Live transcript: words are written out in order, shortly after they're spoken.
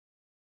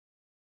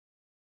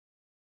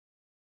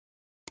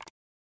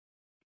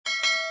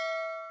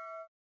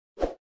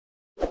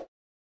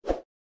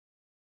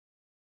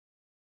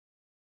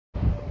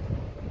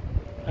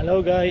Hello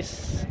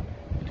guys,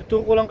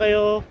 tuturo ko lang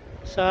kayo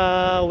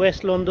sa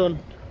West London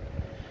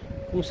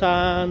kung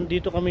saan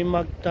dito kami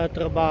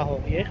magtatrabaho.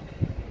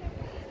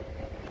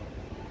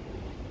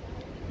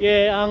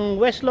 Ang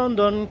West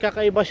London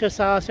kakaiba siya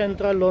sa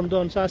Central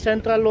London. Sa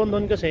Central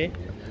London kasi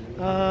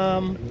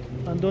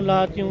andun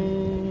lahat yung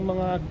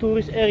mga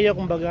tourist area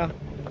kumbaga.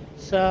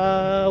 Sa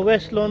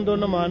West London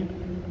naman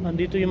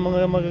andito yung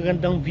mga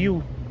magagandang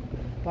view,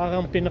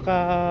 parang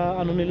pinaka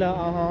nila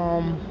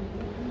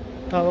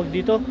tawag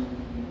dito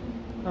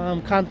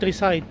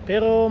countryside,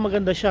 pero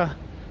maganda siya.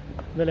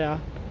 Dali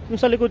yung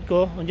sa likod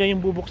ko andyan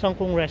yung bubuksan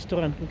kong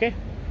restaurant. Okay,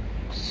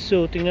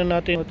 so tingnan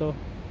natin ito.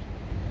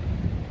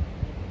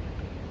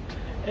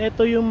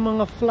 Ito yung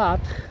mga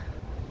flat,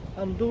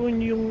 andun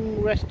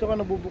yung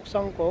restaurant na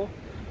bubuksan ko.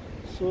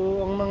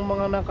 So ang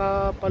mga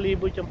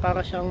nakapalibot yan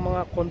para siyang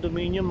mga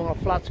condominium, mga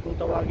flats kung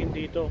tawagin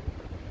dito.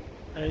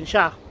 Ayan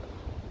siya.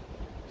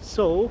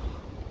 So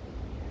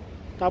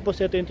tapos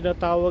ito yung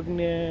tinatawag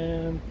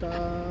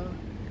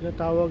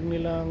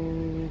nilang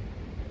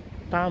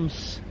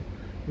Thames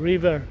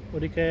River, o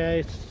di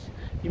kaya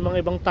yung mga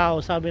ibang tao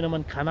sabi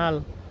naman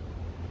canal.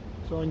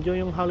 So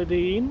enjoy yung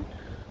Holiday Inn,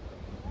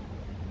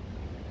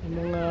 yung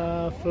mga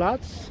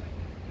flats.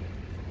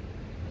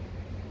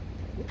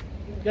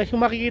 Guys,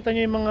 kung makikita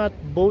nyo yung mga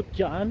boat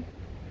dyan,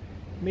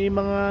 may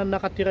mga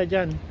nakatira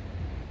dyan.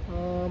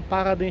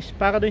 Para din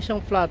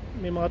siyang flat.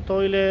 May mga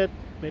toilet,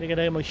 pwede ka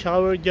na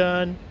mag-shower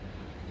dyan.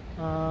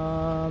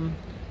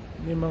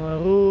 May mga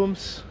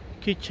rooms,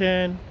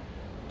 kitchen.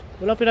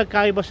 Walang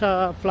pinagkaiba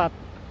sa flat.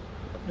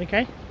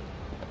 Okay?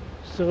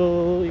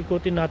 So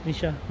ikutin natin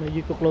siya.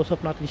 Medyo i-close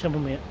up natin siya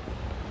mamaya.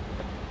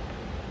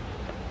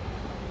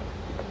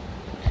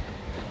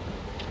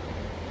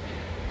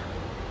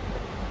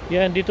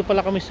 Yan, dito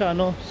pala kami sa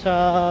sa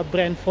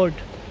Brentford,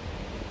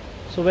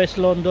 sa West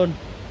London.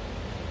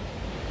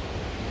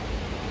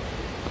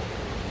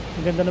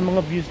 Ang ganda ng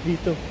mga views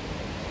dito.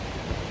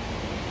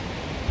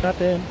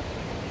 Natin.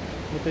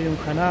 Ito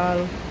yung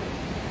kanal.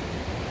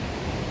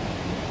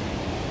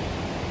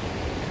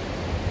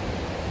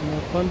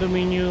 Mga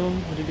condominium,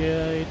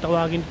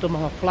 tawagin ito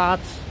mga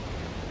flats.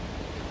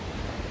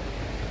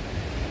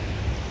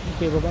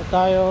 Okay, baba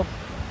tayo.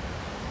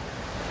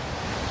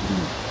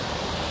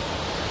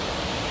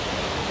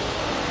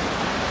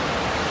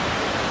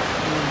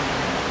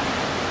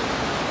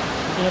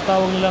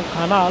 Tinatawag nilang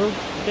kanal,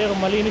 pero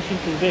malinis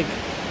yung tubig.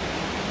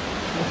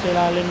 Nasa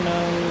ilalim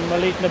ng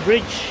maliit na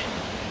bridge.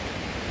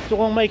 Gusto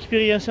kong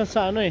ma-experience yan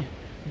sa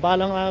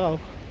balang araw.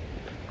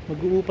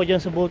 Mag-uupa dyan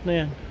sa boat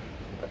na yan.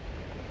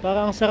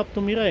 Parang ang sarap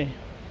tumira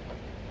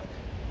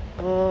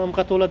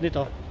katulad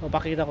nito,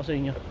 mapakita ko sa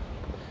inyo.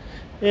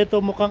 Ito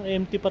mukhang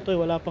empty pa to,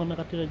 wala pang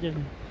nakatira dyan.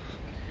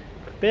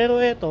 Pero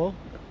ito,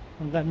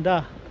 ang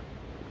ganda.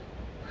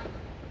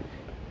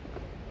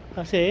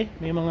 Kasi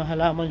may mga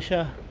halaman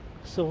siya.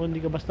 So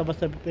hindi ka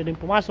basta-basta pwedeng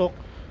pumasok.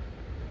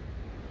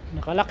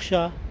 Nakalock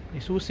siya,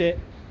 may susi.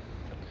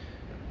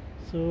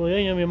 So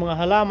yan, may mga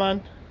halaman.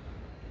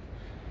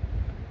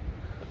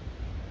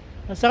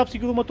 Ang sarap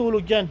siguro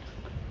matulog dyan.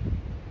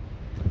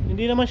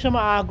 Hindi naman siya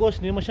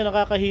maagos, hindi naman siya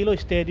nakakahilo.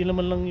 Steady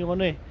naman lang yung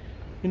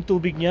yung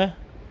tubig niya.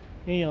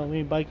 Yan,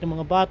 may bike ng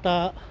mga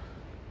bata.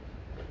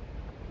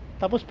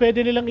 Tapos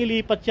pwede nilang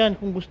ilipat yan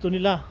kung gusto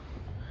nila.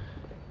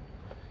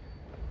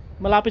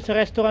 Malapit sa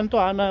restaurant to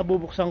na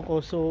bubuksan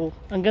ko. So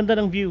ang ganda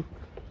ng view.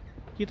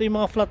 Kita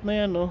yung mga flat na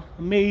yan,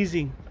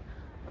 amazing.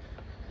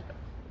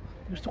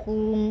 Gusto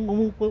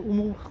kong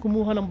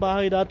kumuha ng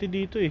bahay dati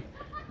dito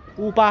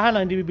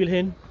Uupahan hindi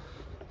bibilhin.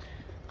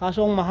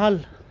 Kaso ang mahal,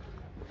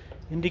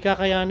 hindi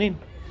kakayanin.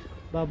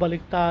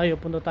 Babalik tayo,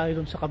 punta tayo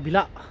dun sa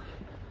kabila.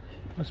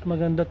 Mas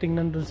maganda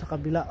tingnan dun sa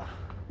kabila.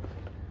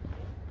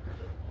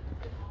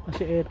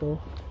 Kasi eto,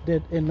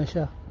 dead end na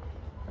siya.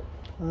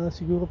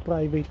 Siguro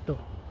private to.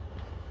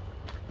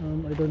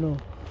 I don't know.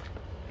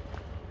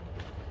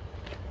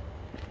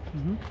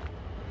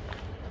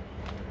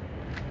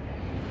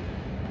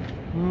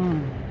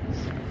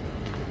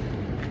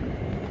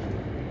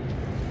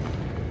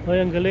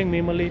 Ay, ang galing,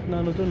 may maliit na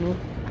dun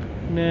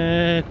na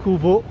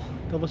kubo,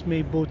 tapos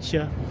may boat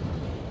siya.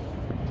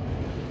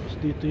 Tapos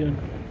dito yun.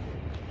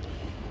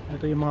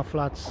 Ito yung mga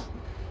flats.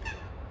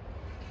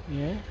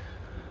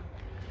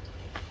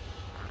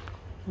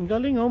 Ang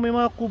galing may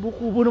mga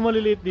kubo-kubo na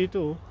maliliit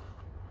dito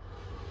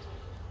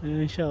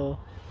Ayan siya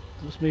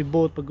Tapos may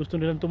boat pag gusto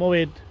nilang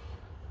tumawid.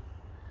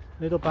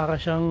 Ito para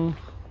siyang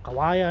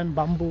kawayan,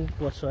 bamboo,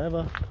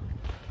 whatsoever.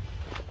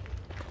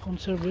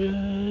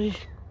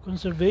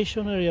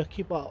 Conservation area,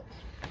 keep out.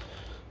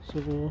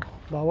 So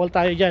bawal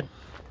tayo dyan.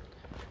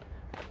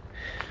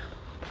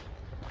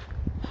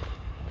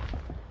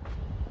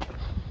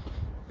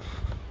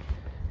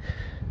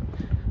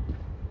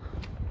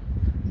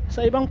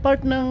 Sa ibang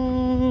part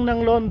ng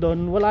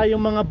London wala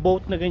yung mga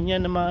boat na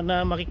ganyan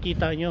na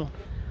makikita nyo.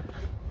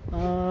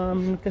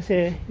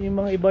 Kasi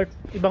yung mga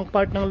ibang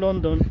part ng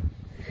London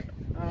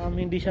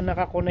hindi siya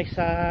nakakonect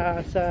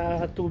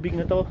sa tubig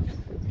na to,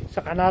 sa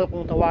kanal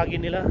kung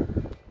tawagin nila.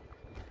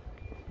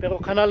 Pero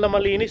kanal na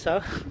malinis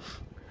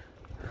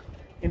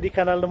hindi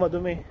kanal na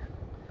madumi.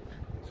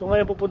 So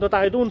ngayon pupunta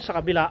tayo dun sa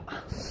kabila.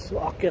 So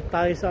akyat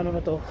tayo sa ano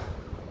na to,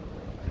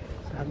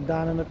 sa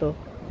hagdanan na to,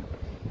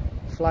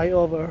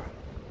 flyover.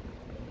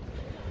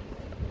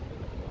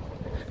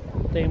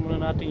 Tayo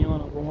muna natin yung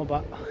ano,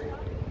 bumaba.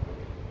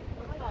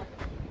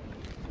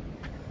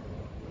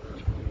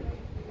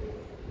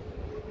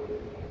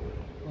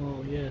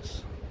 Oh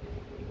yes.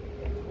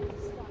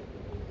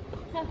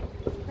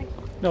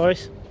 No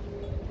worries.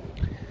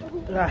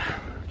 Tara,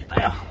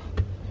 tayo.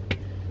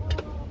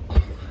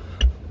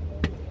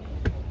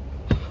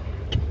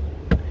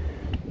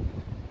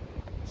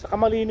 Saka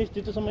malinis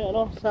dito sa may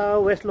ano, sa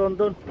West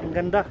London. Ang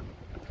ganda.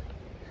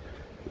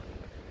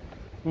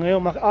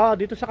 Ngayon,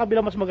 dito sa kabila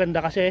mas maganda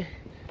kasi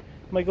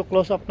may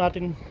close up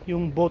natin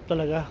yung boat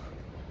talaga.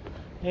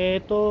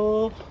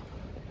 Ito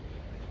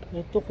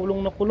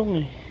kulong na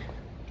kulong eh.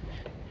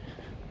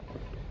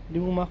 Hindi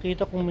mo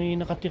makita kung may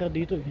nakatira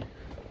dito eh.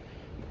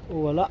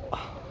 O wala.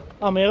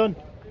 Meron.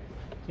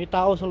 May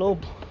tao sa loob.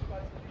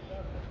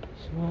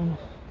 So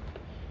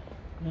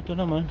ito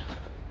naman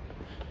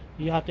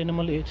yate na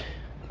maliit.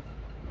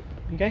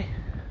 Okay.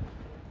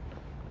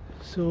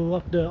 So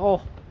up there,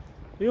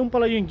 yung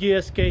pala yung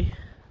GSK.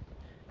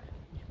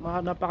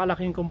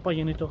 Napakalaking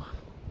kumpanya nito.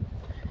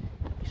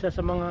 Isa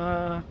sa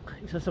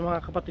mga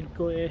kapatid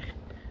ko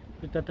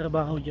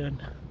nagtatrabaho diyan.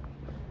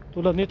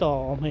 Tulad nito,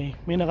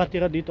 may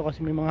nakatira dito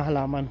kasi may mga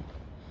halaman.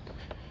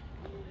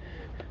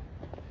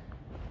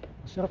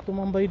 Sarap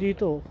tumambay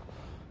dito.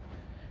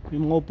 May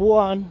mga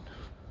upuan.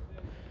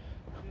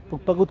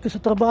 Pag pagod ka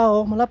sa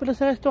trabaho, malapit lang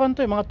sa restaurant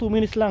to, mga 2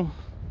 minutes lang.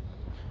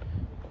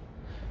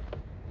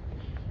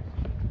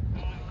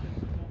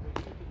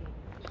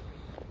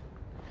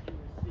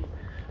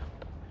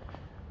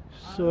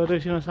 So ito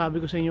yung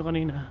sinasabi ko sa inyo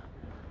kanina.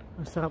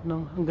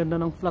 Ang ganda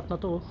ng flat na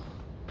to.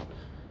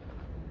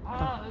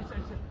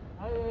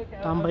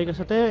 Tambay ka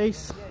sa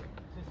terrace.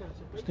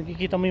 Tapos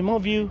nakikita mo yung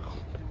mga view.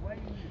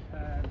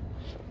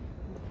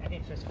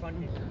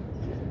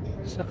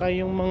 Saka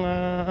yung mga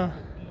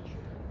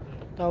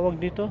tawag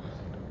dito,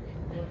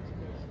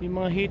 yung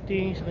mga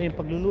heating, saka yung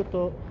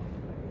pagluluto,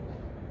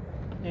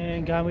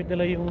 gamit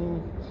nila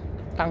yung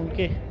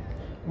tangke,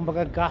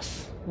 kumbaga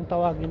gas yung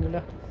tawagin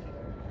nila.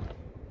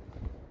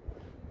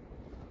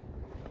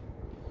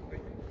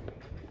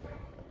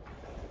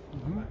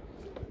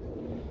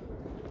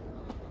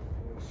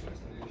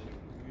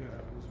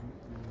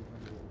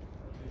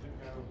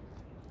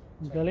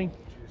 Galing.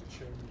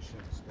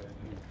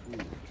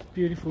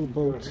 Beautiful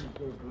boat.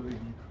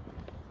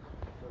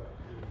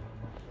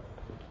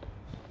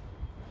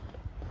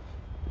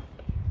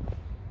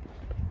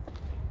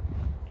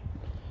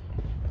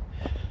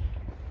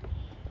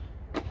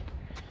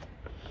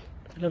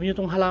 Alam niyo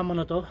itong halaman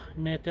na to,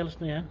 nettles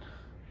na yan.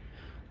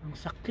 Ang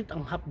sakit,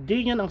 ang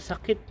hapdi niyan, ang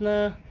sakit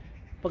na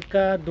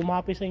pagka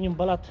dumapi sa inyong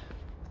balat.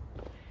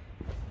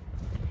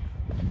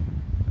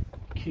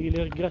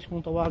 Killer grass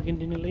kung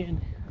tawagin din nila yan.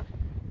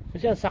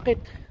 Kasi ang sakit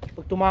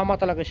pag tumama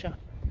talaga siya.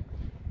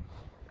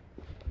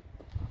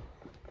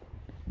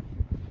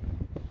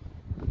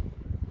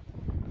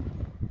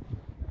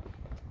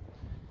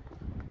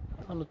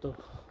 Ano to?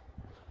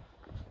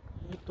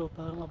 Ito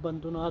parang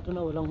abandonado na,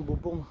 walang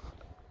bubong.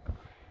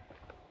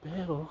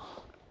 Pero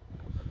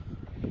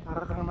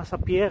para kang nasa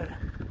pier.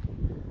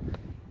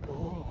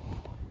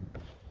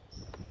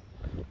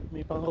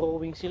 May pang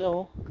rowing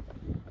sila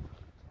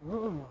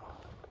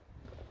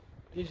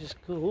This is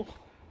cool.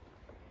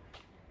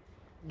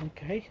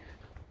 Okay.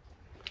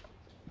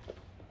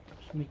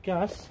 Tapos may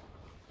gas.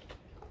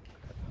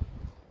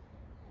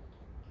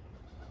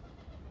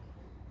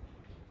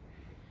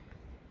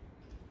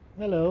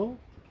 Hello.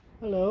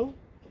 Hello.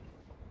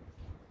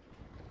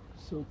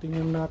 So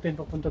tingnan natin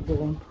papunta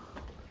doon.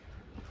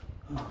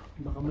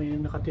 Baka may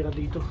nakatira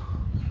dito.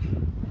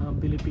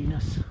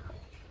 Pilipinas.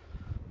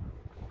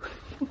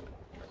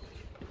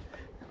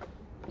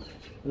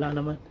 Wala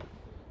naman.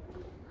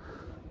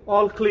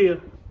 All clear.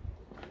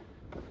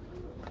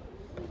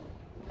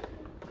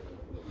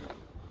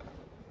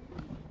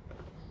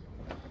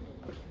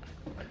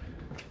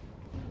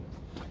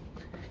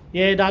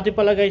 Yeah, dati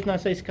pala guys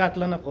nasa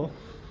Scotland ako.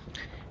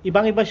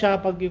 Ibang-iba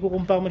siya pag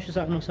ikukumpara mo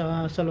siya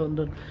sa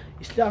London.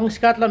 Ang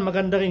Scotland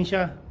maganda rin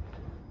siya.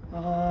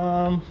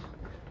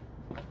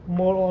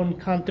 More on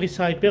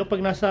countryside, pero pag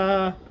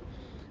nasa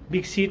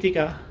big city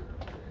ka,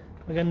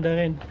 maganda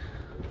rin.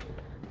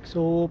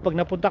 So pag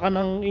napunta ka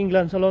ng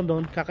England sa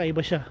London,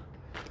 kakaiba siya.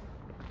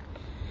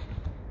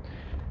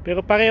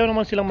 Pero pareho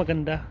naman silang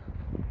maganda.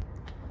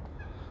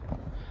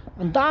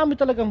 Ang dami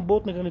talagang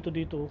boat na ganito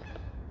dito.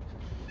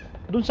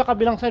 Doon sa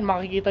kabilang side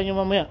makikita nyo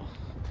mamaya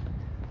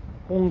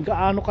kung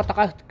gaano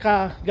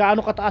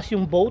kataas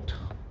yung boat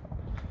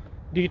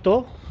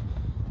dito.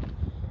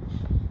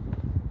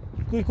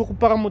 Kung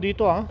ikukumpara mo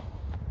dito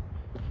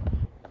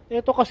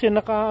ito kasi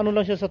nakaano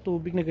lang siya sa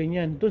tubig na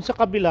ganyan. Doon sa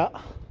kabila,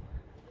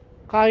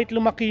 kahit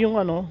lumaki yung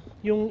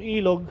yung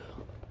ilog,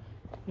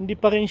 hindi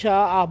pa rin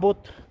siya aabot.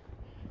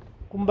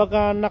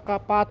 Kumbaga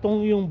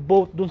nakapatong yung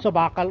boat doon sa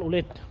bakal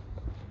ulit.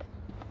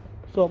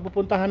 So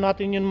pupuntahan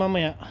natin yun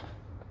mamaya.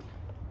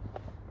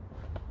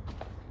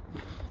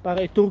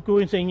 para i-tour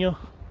ko rin sa inyo,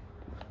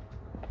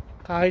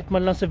 kahit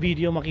man lang sa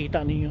video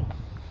makita ninyo.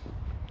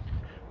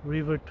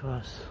 River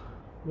Trust,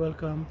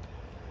 welcome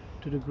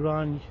to the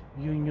Grand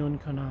Union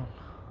Canal.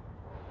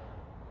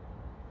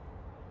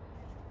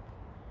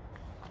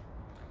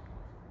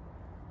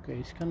 Okay,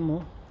 scan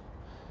mo.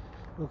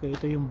 Okay,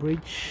 ito yung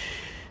bridge,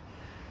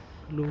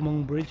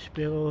 lumang bridge,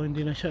 pero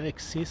hindi na siya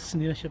exist,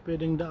 hindi na siya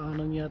pwedeng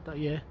daanan yata.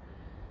 Yeah,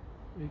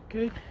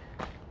 okay.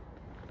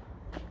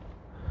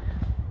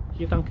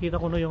 Kitang kita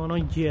ko na yung ano,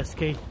 yung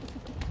GSK,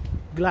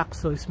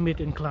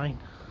 GlaxoSmithKline.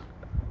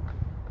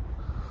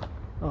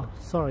 Oh,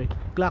 sorry,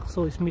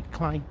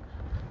 GlaxoSmithKline.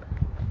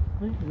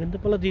 Ay,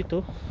 ganda pala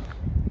dito.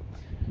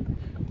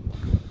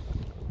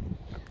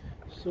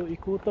 So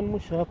ikutan mo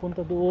siya,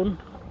 punta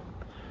doon.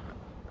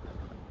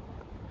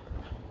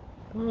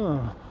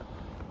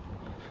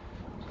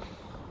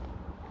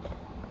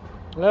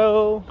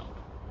 Hello,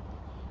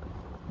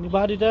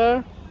 anybody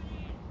there?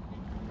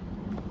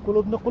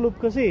 Kulob na kulob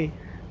kasi.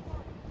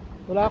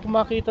 Wala akong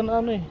makita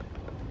na ano eh.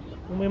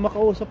 Kung may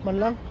makausap man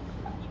lang.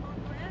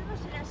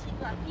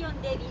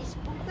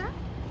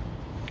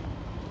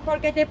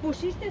 Porque te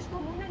pusiste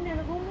como una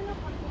energúmeno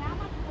porque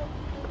amas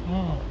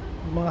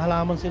Mga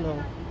halaman sila.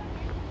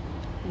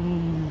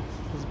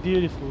 It's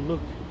beautiful,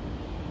 look.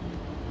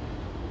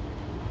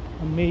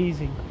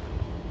 Amazing.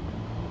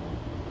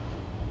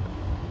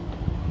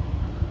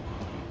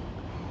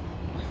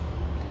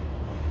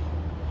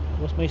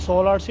 Tapos may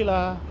solar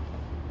sila.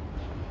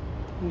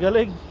 Ang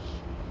galing.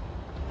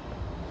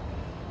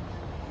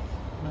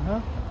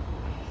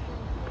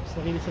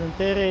 Sarili silang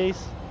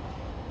terrace.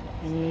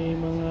 May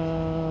mga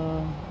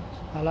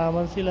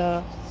halaman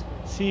sila,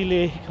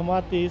 sili,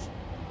 kamatis.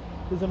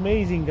 It's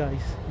amazing,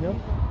 guys. You know?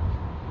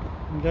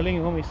 Ang galing,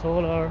 oh, may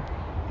solar.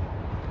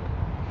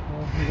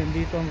 Oh, hanggang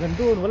dito, hanggang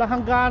doon. Wala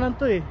hangganan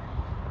to eh.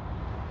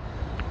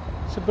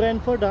 Sa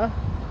Brentford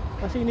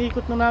kasi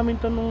iniikot na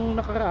namin to nung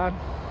nakaraan.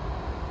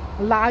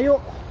 Ang layo.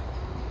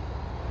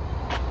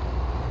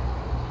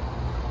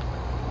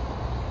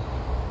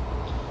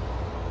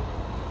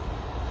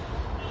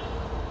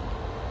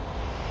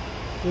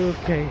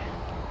 Okay,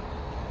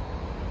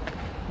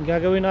 ang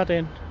gagawin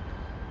natin,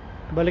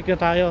 balik na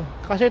tayo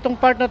kasi itong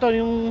part na to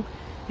yung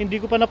hindi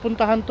ko pa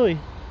napuntahan to eh.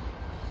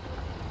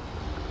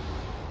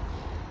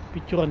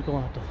 Picturean ko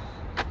nga to.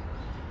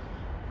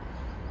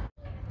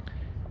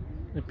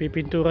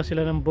 Nagpipintura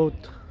sila ng boat.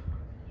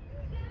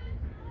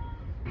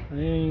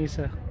 Ayun yung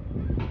isa.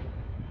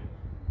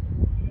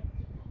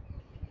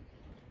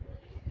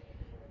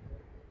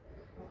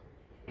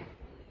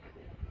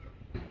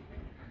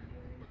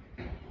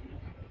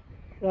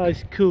 Oh,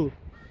 it's cool.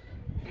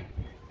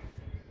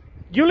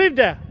 You live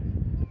there?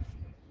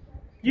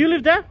 You live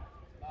there?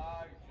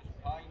 No,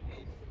 just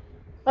painted.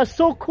 That's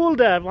so cool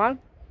there, man.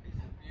 It's a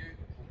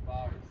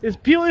beautiful It's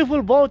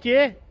beautiful boat, boat.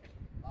 yeah.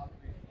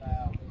 Lovely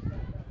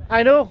flowers.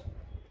 I know.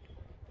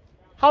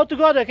 How to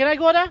go there? Can I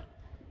go there?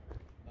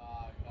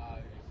 No, no.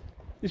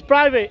 It's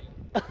private.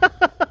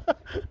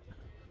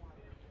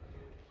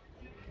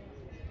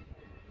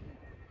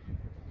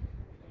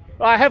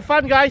 Alright, have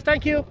fun, guys.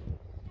 Thank you.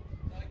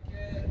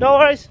 No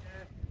worries.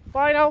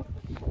 Bye now.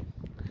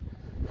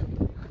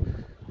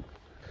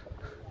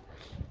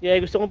 Yeah,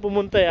 gusto kong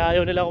pumunta eh.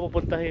 Ayaw nila ako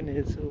pupuntahin eh.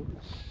 So,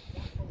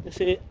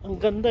 kasi ang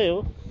ganda eh,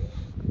 oh.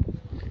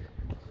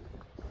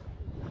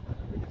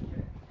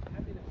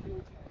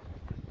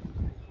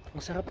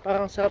 Ang sarap,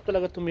 parang sarap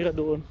talaga tumira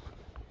doon.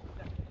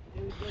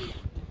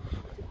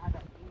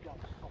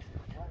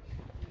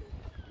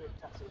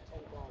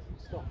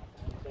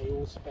 They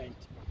all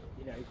spent,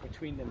 you know,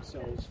 between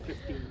themselves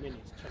 15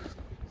 minutes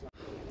chasing.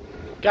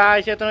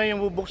 Guys, ito na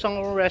yung bubuksang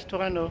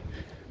restaurant, oh.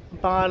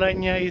 Ang pangalan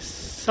niya is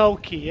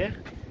Sauki, eh.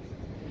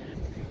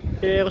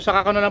 Pero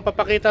saka ko na lang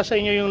papakita sa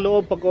inyo yung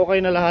loob pag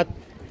okay na lahat.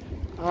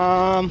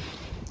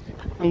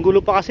 Ang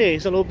gulo pa kasi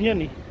sa loob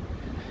niyan eh.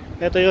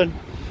 Ito yun.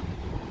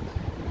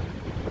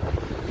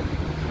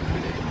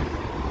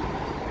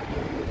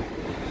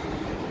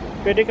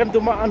 Pwede kang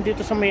dumaan dito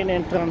sa main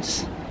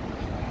entrance.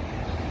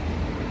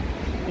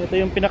 Ito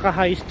yung pinaka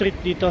high street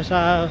dito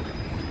sa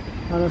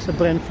sa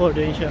Brentford,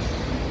 yun siya.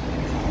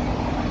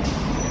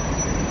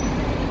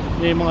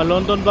 May mga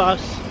London bus.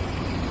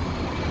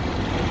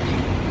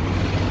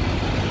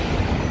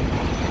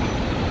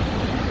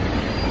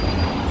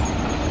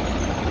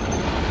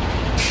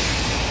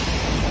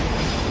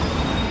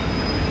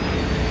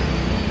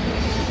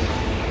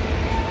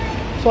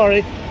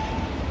 Sorry.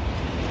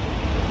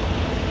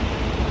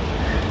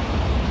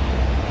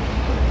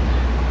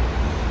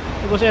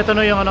 Tapos ito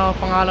na yung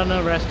pangalan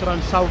ng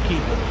restaurant, Sauki.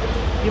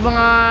 Yung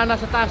mga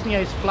nasa taas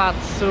niya is flat.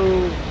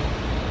 So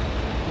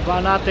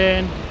baba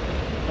natin.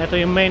 Ito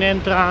yung main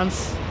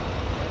entrance.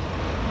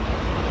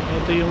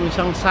 Ito yung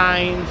isang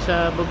sign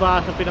sa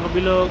baba sa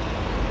pinakabilog.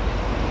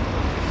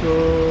 So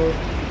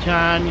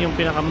dyan yung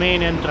pinaka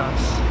main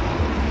entrance.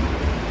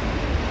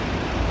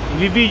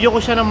 I-video ko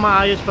siya ng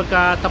maayos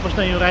pagka tapos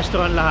na yung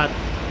restaurant lahat,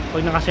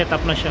 pag naka-set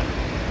up na siya.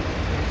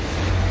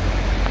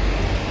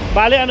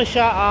 Bale ano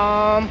siya,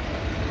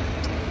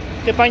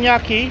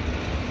 teppanyaki,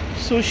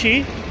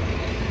 sushi,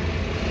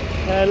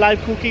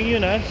 live cooking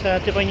yun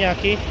sa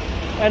teppanyaki.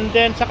 And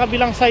then sa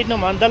kabilang side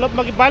naman,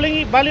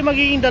 bali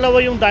magiging dalawa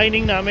yung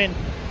dining namin.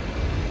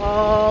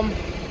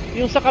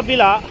 Yung sa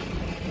kabila,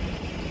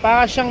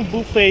 para siyang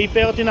buffet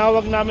pero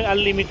tinawag namin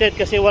unlimited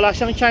kasi wala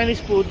siyang Chinese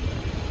food.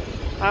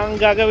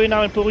 Ang gagawin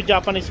namin puro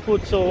Japanese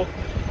food. So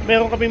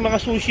meron kaming mga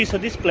sushi sa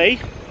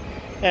display,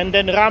 and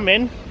then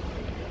ramen,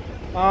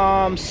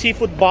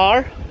 seafood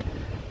bar,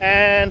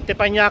 and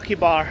teppanyaki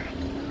bar.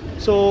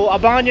 So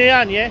abangan nyo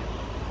yan,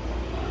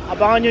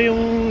 abangan nyo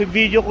yung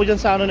video ko dyan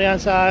sa ano na yan,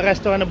 sa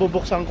restaurant na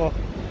bubuksan ko.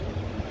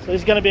 So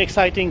it's gonna be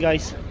exciting,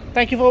 guys.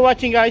 Thank you for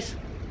watching, guys.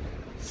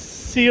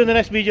 See you in the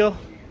next video.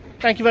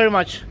 Thank you very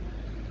much.